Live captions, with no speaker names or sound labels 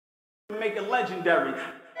Make it legendary.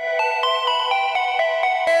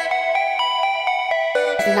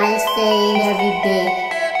 Nice fade every day.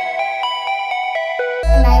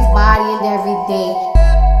 Nice body and every day.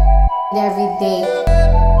 Every day.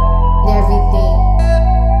 Every day.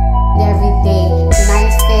 Every day.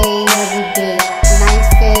 Nice fade every day. Nice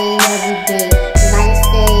fade every day. Nice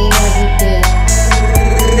fade every day.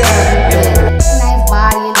 Every day. Nice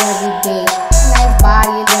body and every day. Nice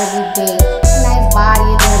body and every day. Nice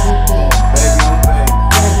body and every day.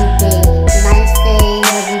 Every day. Nice fade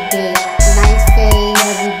every day. Nice fade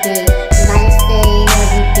every day. Nice fade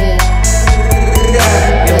every day.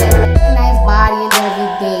 Every day. Nice body and every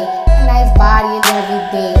day. Nice body and every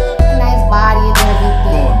day. Nice body and every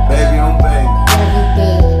day. Baby on baby. Every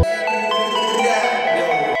day.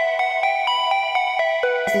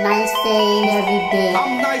 Nice fade every day.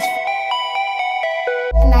 I'm nice.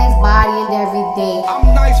 Nice body and every day. I'm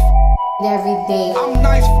nice. Every day. I'm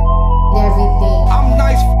nice. Every day. I'm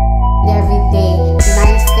nice. Every day.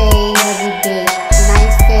 Nice fade every day.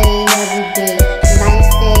 Nice fade every day. Nice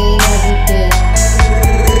fade every day.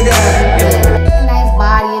 Every day. Nice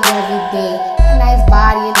body and every day. Nice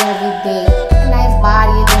body and every day. Nice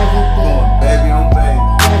body and every day. Baby on baby.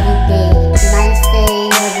 Every day. Nice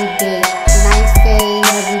fade every day. Nice fade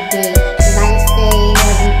every day. Nice fade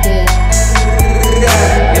every day.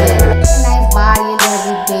 Every day. Nice body and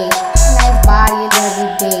every day. Nice body and every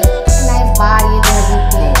day. Nice body and every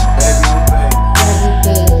day. Baby on baby. Every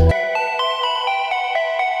day.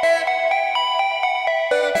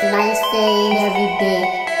 Nice fade every day.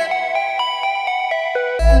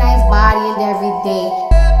 Nice body and every day.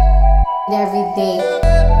 Every day.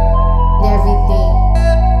 Every day.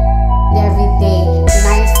 Every day.